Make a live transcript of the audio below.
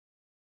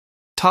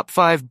Top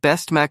 5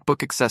 Best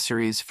MacBook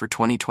Accessories for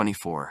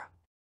 2024.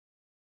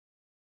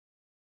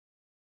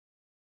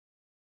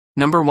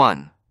 Number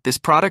 1. This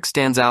product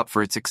stands out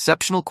for its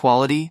exceptional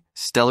quality,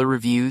 stellar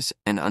reviews,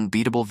 and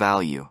unbeatable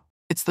value.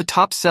 It's the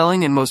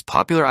top-selling and most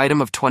popular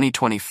item of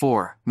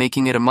 2024,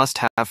 making it a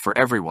must-have for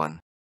everyone.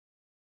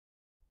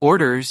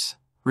 Orders,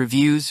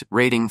 reviews,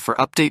 rating for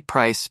update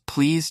price,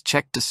 please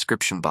check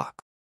description box.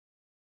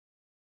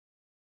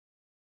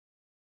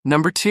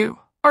 Number 2.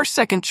 Our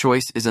second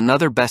choice is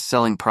another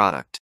best-selling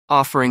product,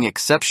 offering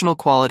exceptional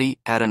quality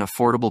at an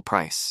affordable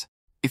price.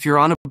 If you're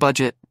on a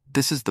budget,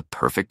 this is the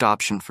perfect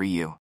option for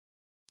you.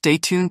 Stay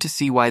tuned to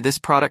see why this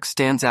product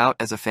stands out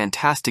as a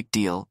fantastic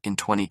deal in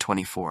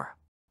 2024.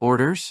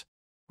 Orders,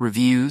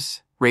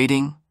 reviews,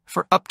 rating,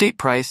 for update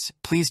price,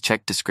 please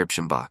check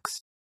description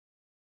box.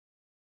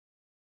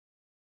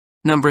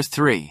 Number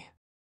 3.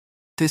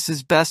 This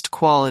is best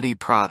quality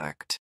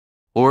product.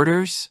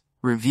 Orders,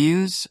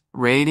 reviews,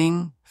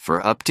 rating, for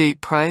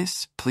update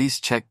price, please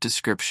check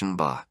description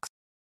box.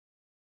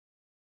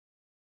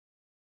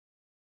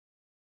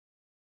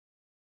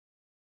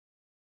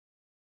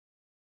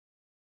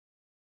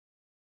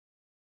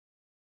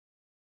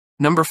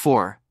 Number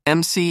 4.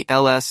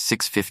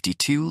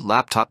 MCLS652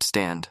 Laptop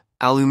Stand.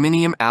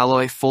 Aluminium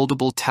alloy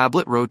foldable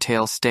tablet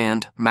Rotale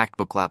stand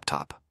MacBook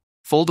laptop.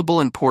 Foldable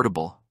and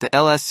portable. The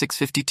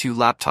LS652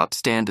 laptop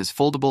stand is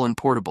foldable and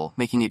portable,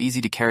 making it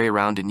easy to carry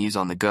around and use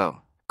on the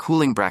go.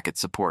 Cooling bracket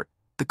support.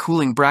 The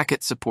cooling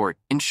bracket support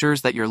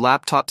ensures that your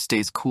laptop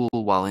stays cool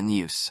while in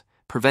use,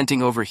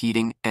 preventing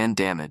overheating and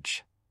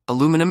damage.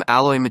 Aluminum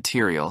alloy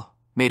material.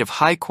 Made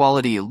of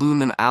high-quality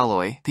aluminum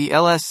alloy, the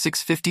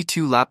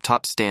LS652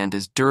 laptop stand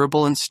is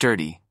durable and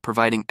sturdy,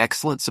 providing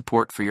excellent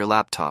support for your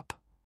laptop.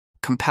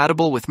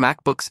 Compatible with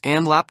MacBooks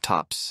and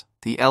laptops.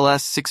 The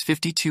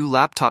LS652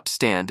 laptop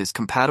stand is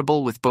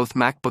compatible with both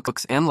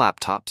MacBooks and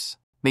laptops,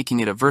 making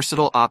it a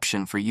versatile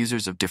option for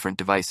users of different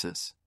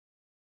devices.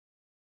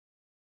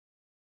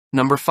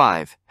 Number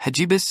 5.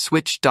 Hagibis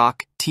Switch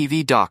Dock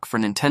TV Dock for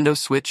Nintendo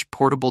Switch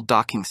Portable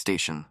Docking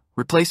Station.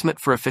 Replacement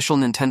for official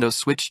Nintendo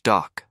Switch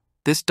dock.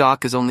 This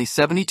dock is only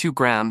 72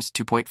 grams,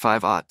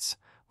 2.5 oz.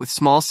 With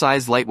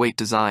small-size lightweight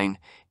design,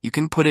 you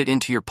can put it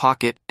into your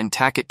pocket and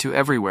tack it to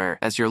everywhere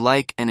as you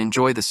like and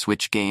enjoy the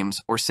Switch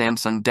games or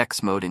Samsung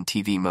DeX mode and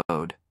TV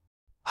mode.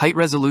 Height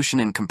resolution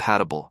and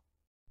compatible.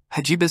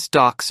 Hagibis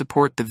dock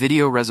support the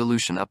video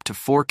resolution up to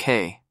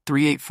 4K,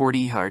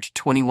 3840 Hz,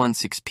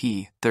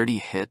 216p, 30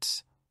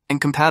 hits, and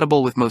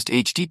compatible with most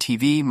HD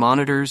TV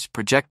monitors,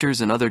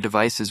 projectors, and other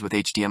devices with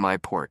HDMI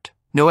port.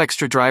 No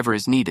extra driver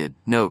is needed.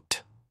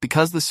 Note: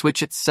 because the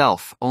Switch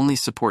itself only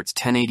supports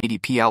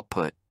 1080p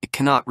output, it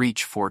cannot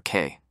reach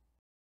 4K.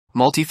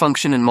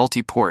 Multifunction and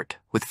multi-port.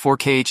 With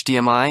 4K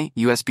HDMI,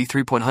 USB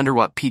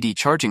 3.100W PD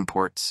charging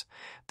ports,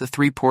 the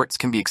 3 ports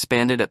can be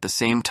expanded at the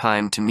same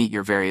time to meet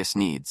your various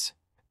needs.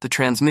 The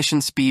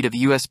transmission speed of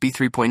USB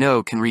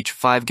 3.0 can reach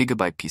 5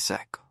 GB/s.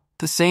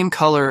 The same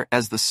color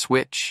as the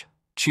Switch.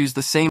 Choose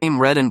the same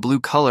red and blue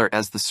color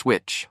as the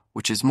Switch,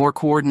 which is more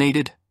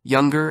coordinated,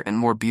 younger, and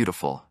more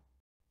beautiful.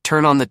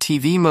 Turn on the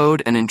TV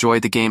mode and enjoy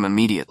the game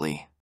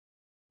immediately.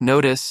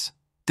 Notice,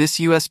 this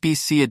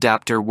USB-C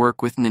adapter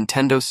work with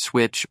Nintendo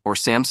Switch or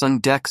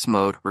Samsung DeX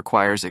mode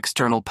requires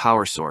external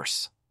power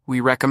source. We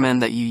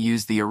recommend that you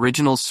use the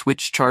original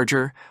Switch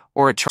charger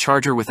or a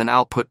charger with an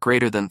output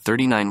greater than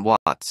 39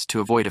 watts to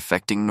avoid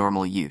affecting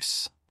normal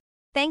use.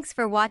 Thanks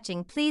for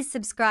watching. Please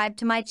subscribe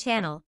to my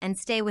channel and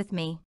stay with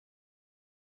me.